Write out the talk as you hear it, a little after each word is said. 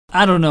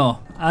I don't know.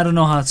 I don't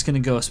know how it's gonna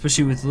go,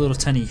 especially with little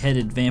tiny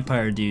headed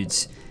vampire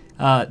dudes.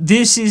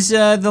 This is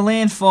the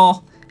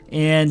landfall,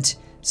 and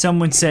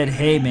someone said,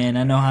 hey man,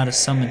 I know how to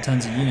summon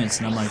tons of units,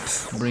 and I'm like,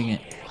 bring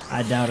it.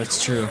 I doubt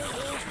it's true.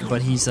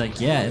 But he's like,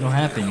 yeah, it'll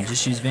happen. You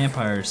just use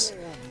vampires.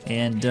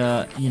 And,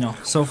 you know,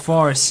 so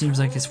far it seems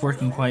like it's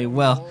working quite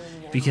well,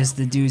 because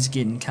the dude's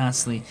getting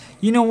constantly...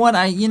 You know what?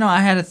 I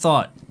had a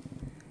thought.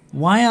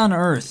 Why on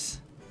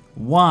earth?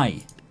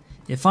 Why?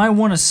 If I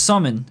want to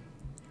summon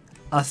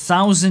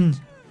 1,000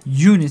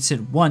 units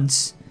at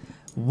once,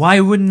 why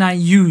wouldn't I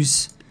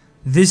use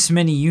this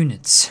many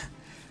units?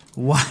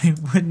 Why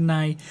wouldn't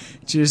I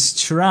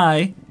just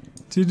try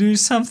to do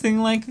something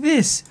like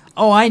this?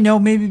 Oh, I know,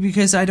 maybe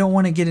because I don't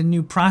want to get a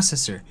new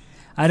processor.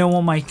 I don't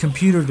want my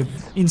computer to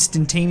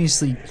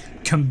instantaneously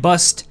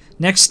combust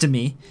next to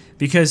me,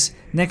 because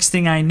next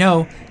thing I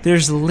know,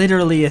 there's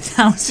literally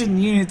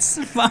 1,000 units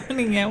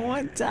spawning at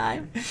one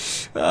time.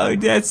 Oh,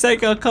 that's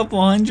like a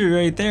couple hundred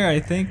right there, I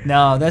think.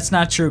 No, that's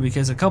not true,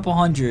 because a couple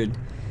hundred,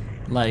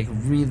 like,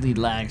 really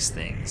lags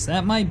things.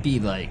 That might be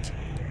like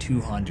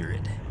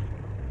 200,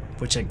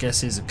 which I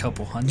guess is a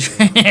couple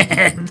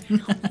hundred.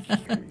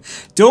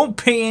 Don't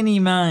pay any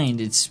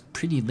mind. It's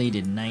pretty late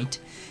at night,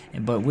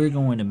 but we're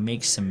going to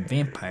make some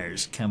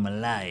vampires come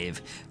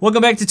alive.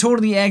 Welcome back to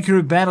Totally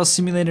Accurate Battle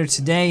Simulator.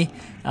 Today,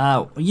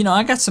 you know,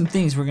 I got some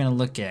things we're going to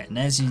look at, and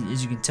as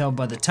you can tell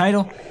by the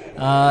title,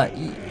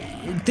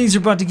 things are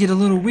about to get a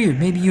little weird.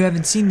 Maybe you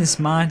haven't seen this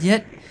mod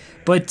yet,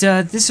 but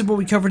this is what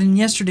we covered in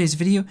yesterday's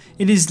video.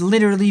 It is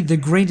literally the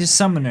greatest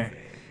summoner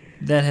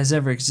that has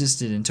ever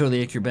existed in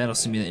Totally Accurate Battle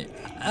Simulator.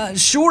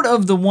 Short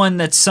of the one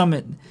that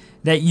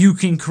that you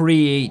can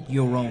create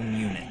your own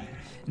unit,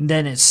 and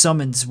then it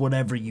summons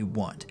whatever you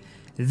want.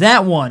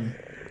 That one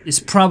is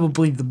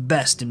probably the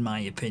best in my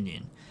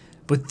opinion.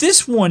 But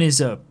this one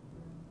is a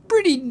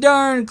pretty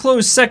darn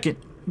close second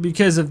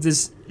because of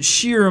this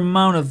sheer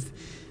amount of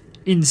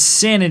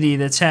insanity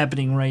that's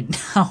happening right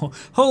now.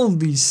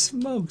 Holy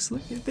smokes,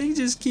 look at, they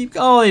just keep,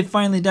 oh, they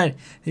finally died.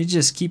 They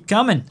just keep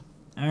coming.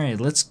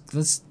 Alright, let's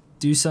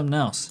do something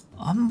else.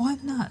 I'm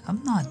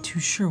not too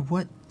sure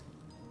what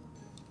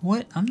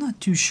I'm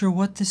not too sure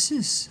what this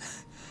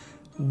is.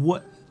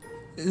 What?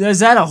 Is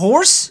that a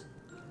horse?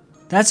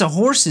 That's a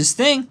horse's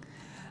thing.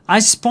 I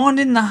spawned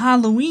in the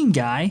Halloween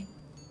guy,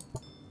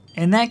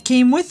 and that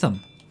came with him.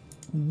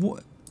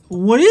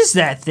 What is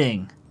that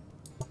thing?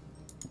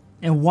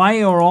 And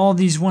why are all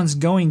these ones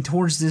going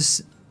towards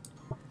this?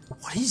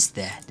 What is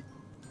that?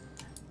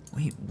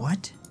 Wait,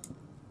 what?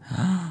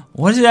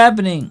 What is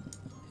happening?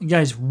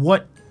 Guys,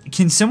 what?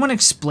 Can someone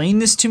explain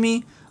this to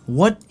me?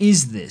 What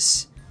is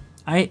this?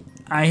 I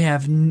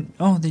have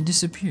oh, they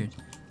disappeared.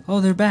 Oh,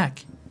 they're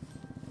back.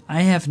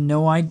 I have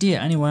no idea.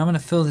 Anyway, I'm going to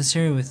fill this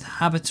area with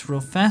hobbits real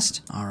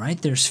fast.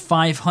 Alright, there's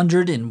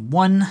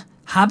 501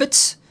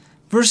 hobbits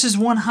versus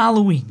one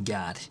Halloween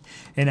god.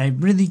 And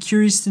I'm really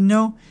curious to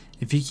know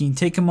if he can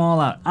take them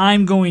all out.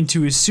 I'm going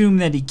to assume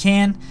that he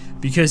can,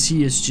 because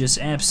he is just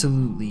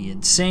absolutely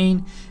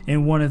insane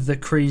and one of the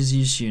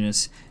craziest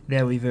units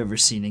that we've ever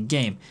seen in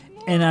game.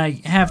 And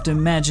I have to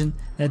imagine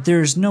that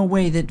there's no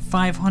way that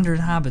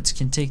 500 hobbits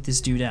can take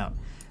this dude out.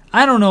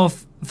 I don't know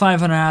if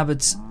 500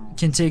 hobbits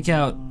can take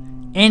out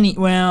any,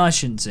 well, I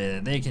shouldn't say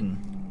that. They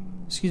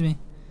can, excuse me,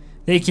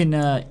 they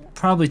can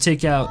probably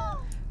take out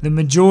the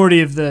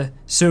majority of the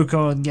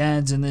so-called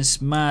gods in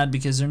this mod,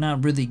 because they're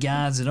not really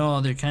gods at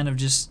all. They're kind of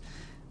just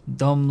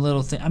dumb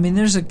little thing. I mean,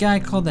 there's a guy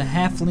called the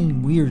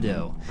Halfling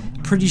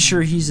Weirdo. Pretty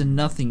sure he's a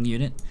nothing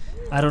unit.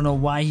 I don't know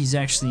why he's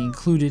actually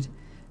included.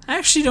 I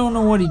actually don't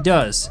know what he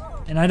does.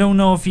 And I don't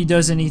know if he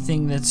does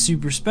anything that's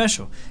super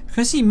special,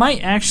 because he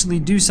might actually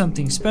do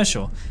something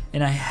special,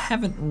 and I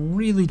haven't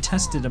really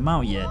tested him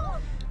out yet,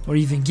 or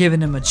even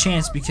given him a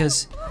chance,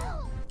 because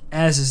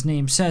as his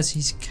name says,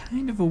 he's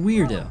kind of a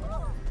weirdo.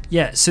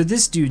 Yeah, so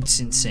this dude's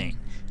insane.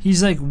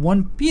 He's like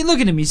look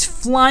at him, he's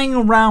flying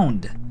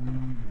around.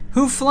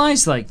 Who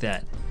flies like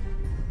that?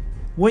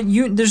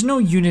 There's no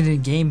unit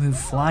in game who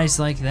flies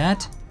like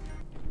that.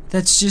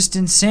 That's just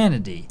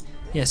insanity.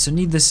 Yeah, so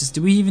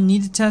do we even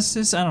need to test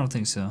this? I don't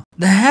think so.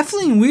 The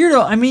Halfling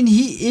Weirdo, I mean,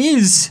 he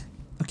is...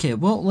 Okay,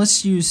 well,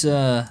 let's use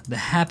the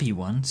happy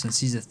one, since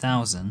he's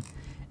 1,000.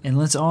 And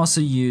let's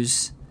also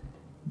use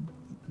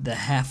the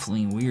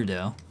Halfling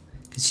Weirdo,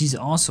 because he's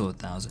also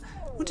 1,000.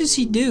 What does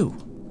he do?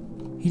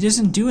 He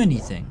doesn't do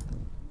anything.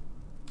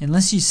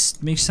 Unless he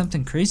makes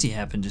something crazy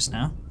happen just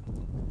now.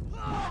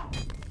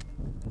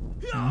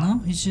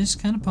 No, he's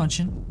just kind of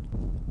punching.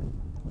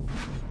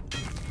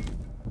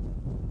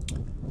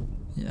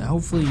 Yeah,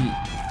 hopefully,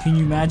 can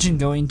you imagine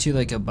going to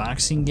like a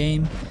boxing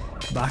game?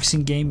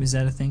 Boxing game, is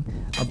that a thing?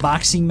 A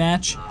boxing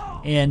match,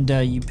 and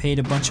you paid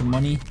a bunch of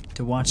money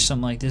to watch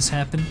something like this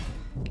happen?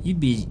 You'd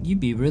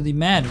be really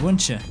mad,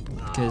 wouldn't you?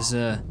 Because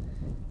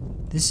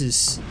this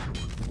is,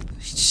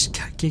 he just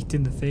got kicked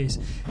in the face.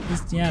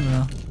 Yeah, I don't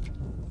know.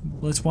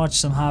 Let's watch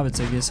some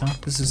hobbits, I guess, huh?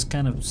 This is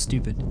kind of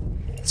stupid.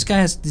 This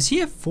guy does he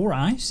have 4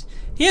 eyes?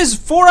 He has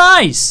 4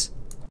 eyes!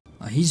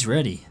 Oh, he's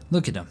ready.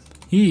 Look at him.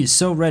 He is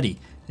so ready.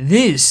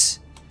 This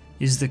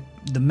is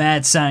the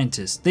mad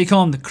scientist. They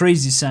call him the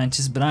crazy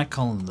scientist, but I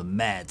call him the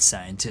mad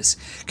scientist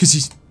because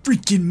he's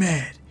freaking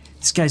mad.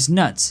 This guy's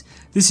nuts.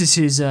 This is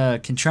his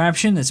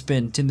contraption that's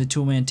been Tim the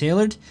Toolman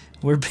tailored,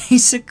 where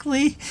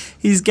basically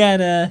he's got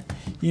a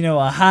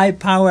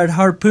high-powered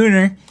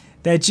harpooner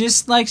that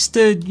just likes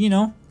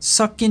to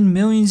suck in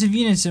millions of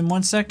units in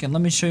 1 second.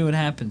 Let me show you what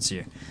happens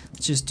here.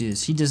 Let's just do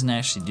this. He doesn't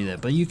actually do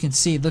that, but you can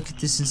see. Look at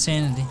this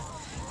insanity.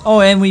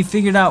 Oh, and we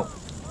figured out,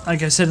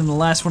 like I said in the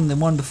last one, the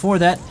one before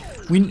that,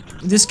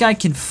 this guy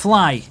can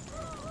fly,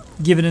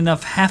 given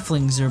enough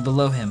halflings are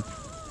below him.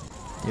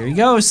 There he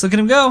goes. Look at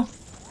him go.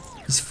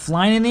 He's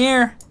flying in the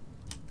air.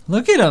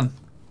 Look at him.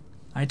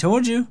 I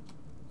told you.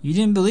 You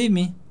didn't believe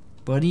me,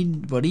 but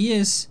he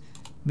is.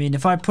 I mean,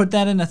 if I put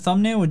that in a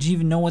thumbnail, would you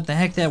even know what the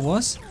heck that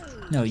was?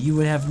 No, you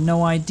would have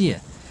no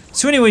idea.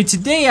 So anyway,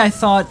 today I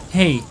thought,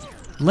 hey,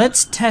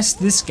 let's test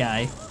this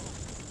guy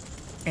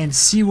and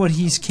see what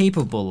he's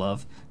capable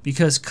of,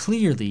 because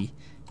clearly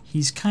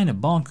he's kind of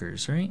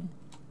bonkers, right?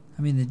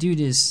 I mean, the dude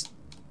is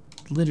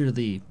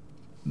literally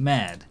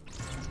mad,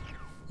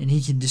 and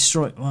he can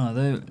destroy. Wow,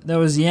 that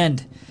was the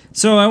end.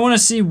 So I want to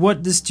see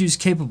what this dude's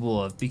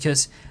capable of,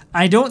 because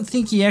I don't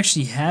think he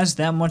actually has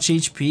that much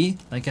HP.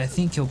 Like, I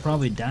think he'll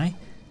probably die.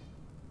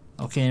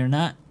 Okay, or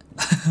not.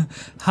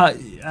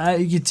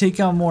 You can take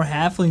out more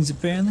halflings,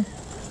 apparently.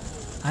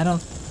 I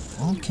don't...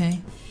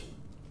 Okay.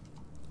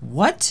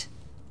 What?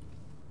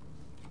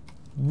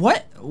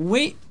 What?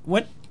 Wait,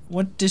 what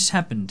just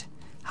happened?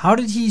 How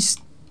did he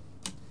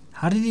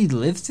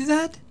live through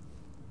that?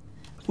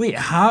 Wait,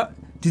 how...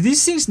 Do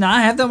these things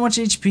not have that much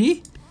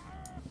HP?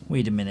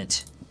 Wait a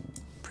minute.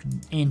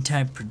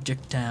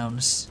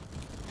 Anti-projectiles.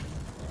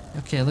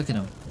 Okay, look at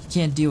him. He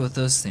can't deal with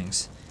those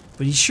things.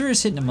 But he sure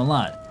is hitting him a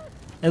lot.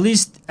 At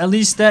least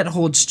that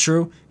holds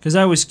true, because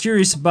I was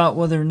curious about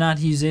whether or not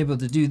he's able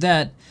to do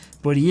that,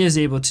 but he is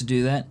able to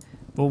do that.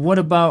 But what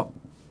about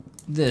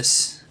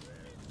this?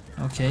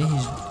 Okay,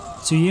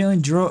 so he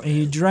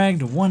only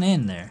dragged one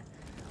in there.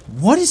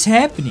 What is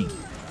happening?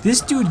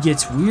 This dude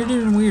gets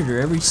weirder and weirder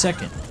every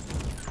second.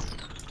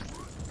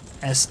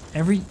 As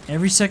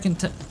every second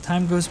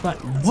time goes by.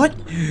 What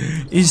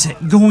is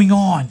going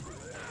on?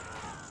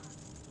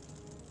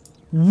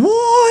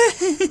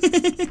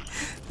 What?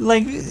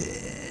 Like,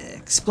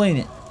 explain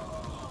it.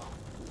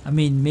 I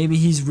mean, maybe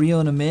he's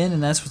reeling him in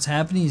and that's what's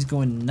happening. He's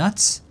going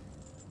nuts.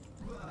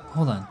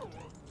 Hold on.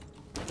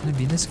 Can it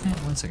be this guy?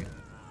 1 second.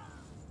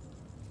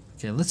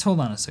 Okay, let's hold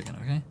on a second,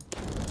 okay?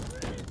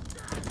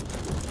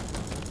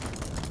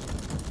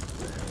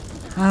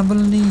 I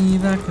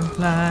believe I can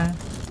fly.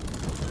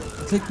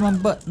 Click my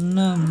button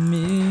a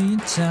million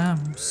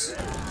times.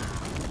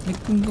 Make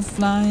him go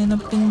flying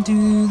up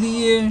into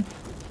the air.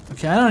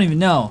 Okay, I don't even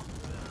know.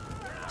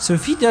 So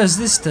if he does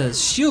this to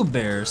shield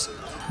bearers,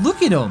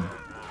 look at him.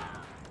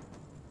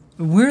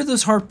 Where are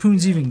those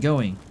harpoons even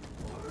going?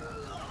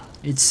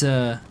 It's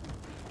the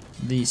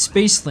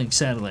Space Link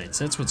satellites.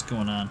 That's what's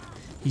going on.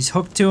 He's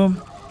hooked to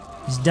them.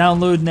 He's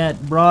downloading that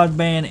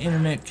broadband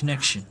internet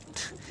connection.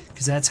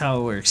 Because that's how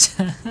it works.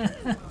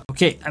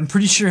 Okay, I'm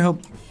pretty sure he'll...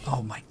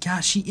 Oh my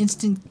gosh, he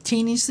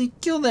instantaneously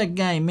killed that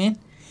guy, man.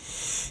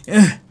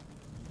 Ugh.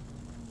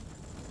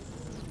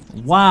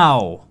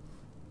 Wow.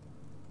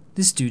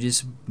 This dude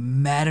is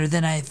madder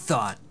than I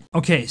thought.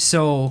 Okay,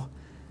 so...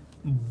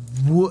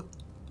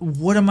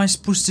 What am I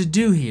supposed to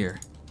do here?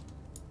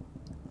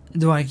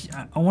 I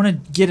want to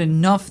get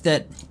enough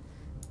that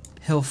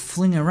he'll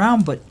fling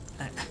around, but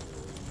I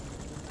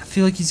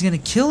feel like he's gonna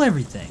kill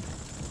everything.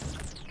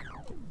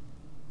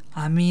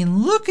 I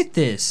mean, look at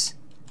this.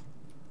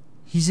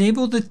 He's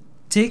able to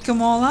take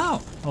them all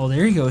out. Oh,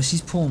 there he goes.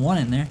 He's pulling one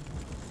in there.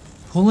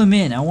 Pull him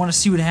in. I want to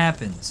see what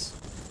happens.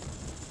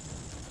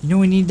 You know,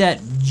 we need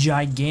that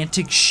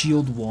gigantic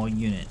shield wall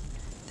unit.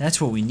 That's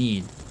what we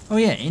need. Oh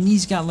yeah, and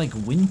he's got like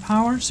wind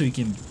power, so he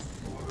can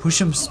push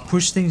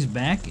things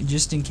back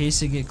just in case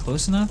they get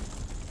close enough.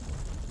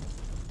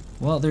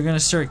 Well, they're gonna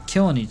start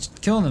killing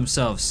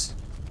themselves.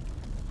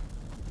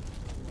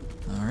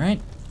 All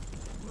right.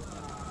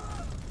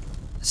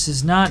 This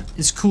is not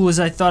as cool as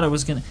I thought it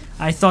was gonna.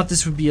 I thought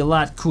this would be a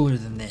lot cooler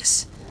than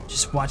this.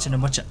 Just watching a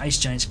bunch of ice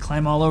giants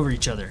climb all over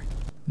each other.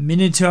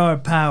 Minotaur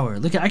power.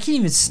 Look, I can't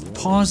even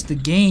pause the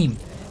game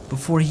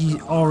before he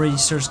already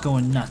starts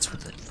going nuts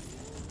with it.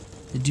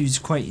 The dude's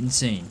quite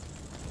insane.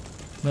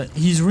 But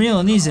he's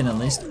reeling these in at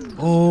least.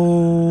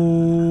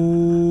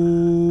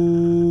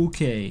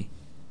 Okay.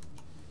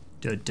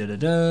 Da da da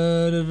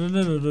da da da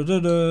da da da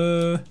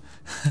da.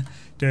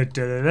 Da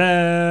da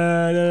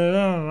da da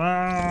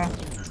da.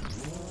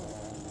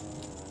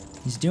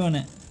 He's doing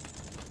it.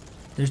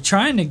 They're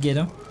trying to get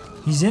him.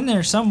 He's in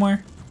there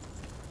somewhere.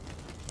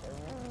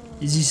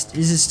 Is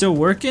it still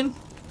working?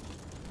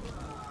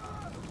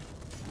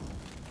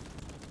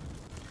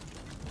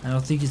 I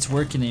don't think it's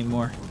working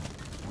anymore.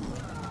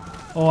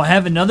 Oh, I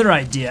have another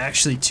idea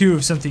actually too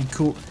of something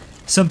cool.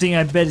 Something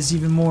I bet is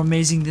even more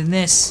amazing than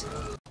this.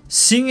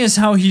 Seeing as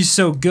how he's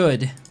so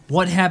good,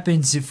 what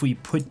happens if we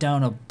put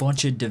down a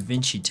bunch of Da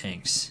Vinci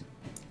tanks?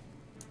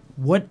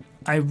 What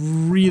I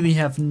really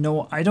have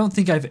no... I don't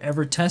think I've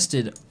ever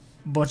tested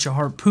a bunch of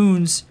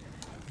harpoons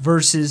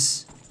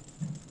versus...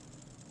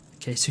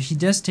 Okay, so he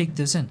does take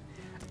those in.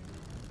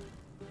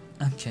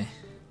 Okay.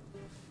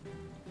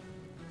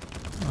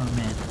 Oh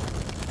man.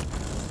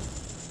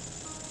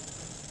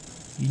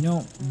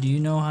 Do you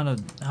know how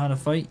to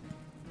fight?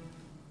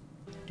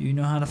 Do you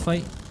know how to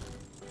fight?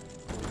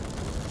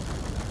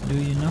 Do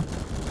you know?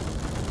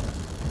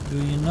 Do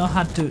you know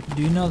how to?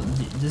 Do you know?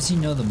 Does he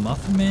know the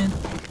Muffin Man?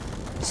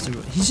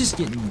 He's just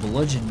getting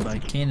bludgeoned by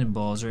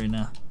cannonballs right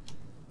now.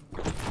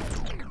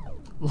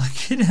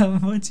 Look at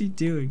him. What's he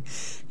doing?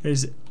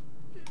 Guys,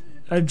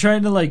 I'm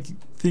trying to like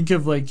think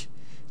of like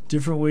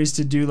different ways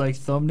to do like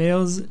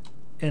thumbnails,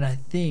 and I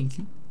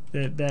think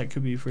that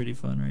could be pretty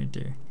fun right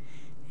there.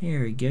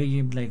 Here we go.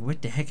 You're like,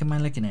 what the heck am I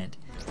looking at?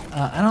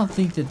 I don't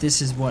think that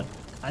this is what.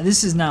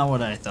 This is not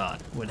what I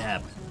thought would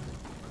happen.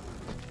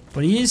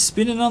 But he is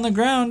spinning on the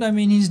ground. I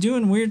mean, he's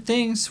doing weird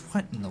things.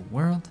 What in the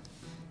world?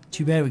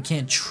 Too bad we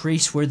can't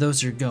trace where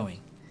those are going.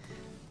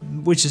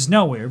 Which is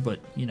nowhere,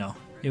 but, you know,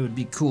 it would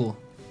be cool.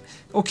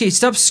 Okay,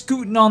 stop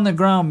scooting on the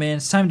ground, man.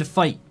 It's time to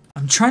fight.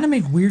 I'm trying to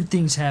make weird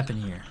things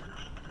happen here.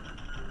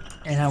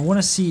 And I want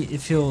to see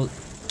if he'll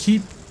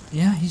keep...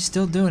 Yeah, he's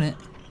still doing it.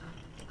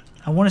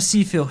 I want to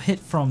see if he'll hit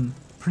from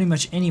pretty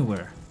much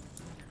anywhere.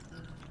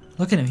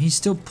 Look at him. He's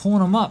still pulling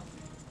them up.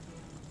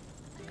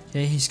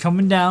 Okay, he's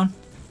coming down.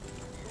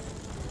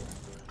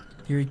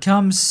 Here he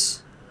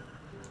comes.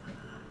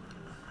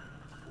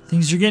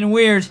 Things are getting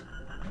weird.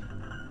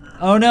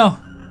 Oh no.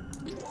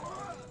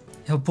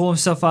 He'll pull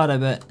himself out, I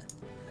bet.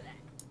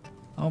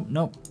 Oh,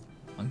 nope.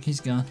 He's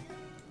gone.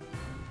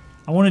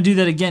 I want to do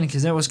that again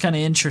because that was kind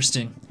of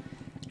interesting.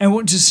 I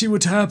want to see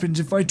what happens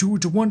if I do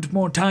it one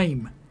more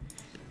time.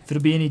 If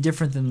it'll be any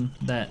different than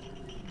that.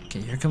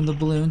 Okay, here come the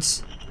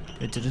balloons.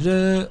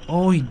 Da-da-da-da.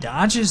 Oh, he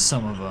dodges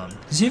some of them.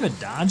 Does he have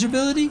a dodge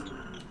ability?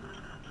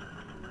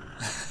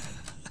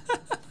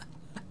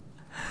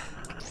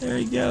 There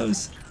he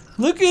goes.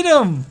 Look at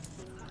him!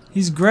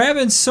 He's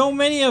grabbing so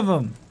many of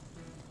them.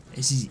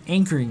 As he's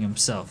anchoring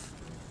himself.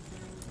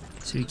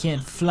 So he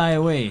can't fly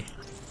away.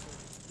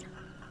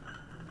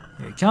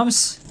 Here he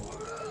comes.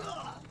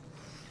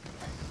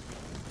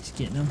 He's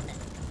getting him.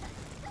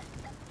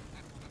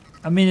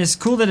 I mean, it's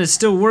cool that it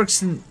still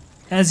works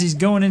as he's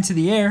going into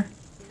the air.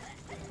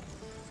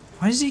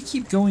 Why does he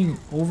keep going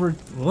over?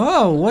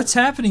 Whoa, what's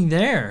happening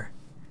there?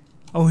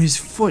 Oh, his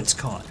foot's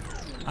caught.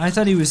 I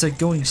thought he was like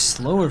going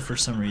slower for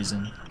some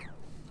reason.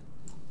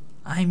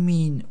 I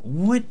mean,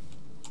 what?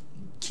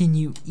 Can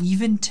you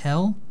even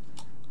tell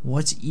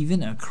what's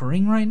even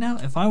occurring right now?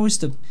 If I was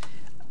to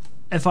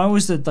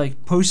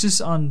like post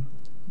this on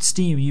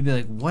Steam, you'd be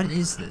like, what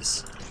is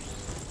this?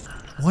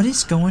 What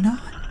is going on?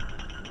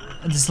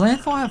 Does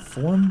Landfall have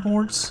forum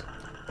boards?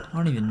 I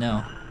don't even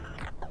know.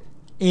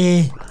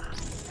 I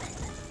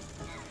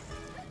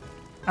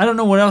don't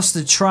know what else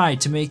to try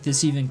to make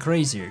this even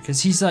crazier,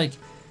 because he's like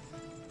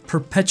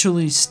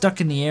perpetually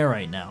stuck in the air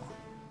right now.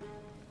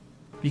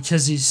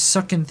 Because he's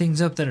sucking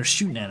things up that are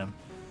shooting at him.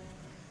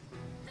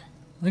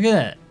 Look at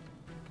that.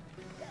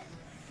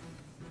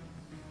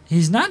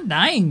 He's not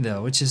dying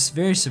though, which is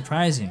very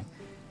surprising.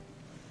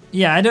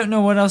 Yeah, I don't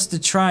know what else to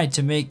try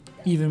to make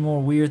even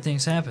more weird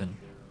things happen.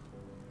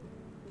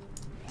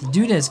 The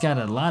dude has got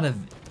a lot of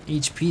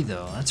HP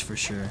though, that's for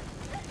sure.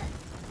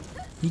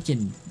 He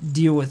can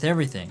deal with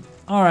everything.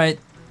 Alright,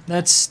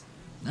 that's...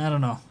 I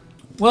don't know.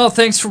 Well,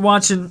 thanks for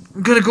watching.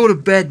 I'm gonna go to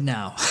bed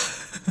now.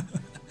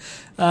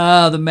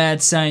 Ah, the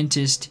mad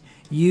scientist.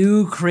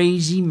 You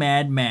crazy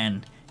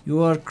madman.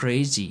 You are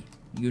crazy.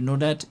 You know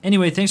that?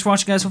 Anyway, thanks for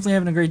watching, guys. Hopefully you're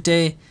having a great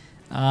day.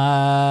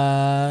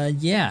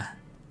 Yeah.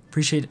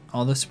 Appreciate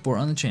all the support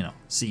on the channel.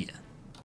 See ya.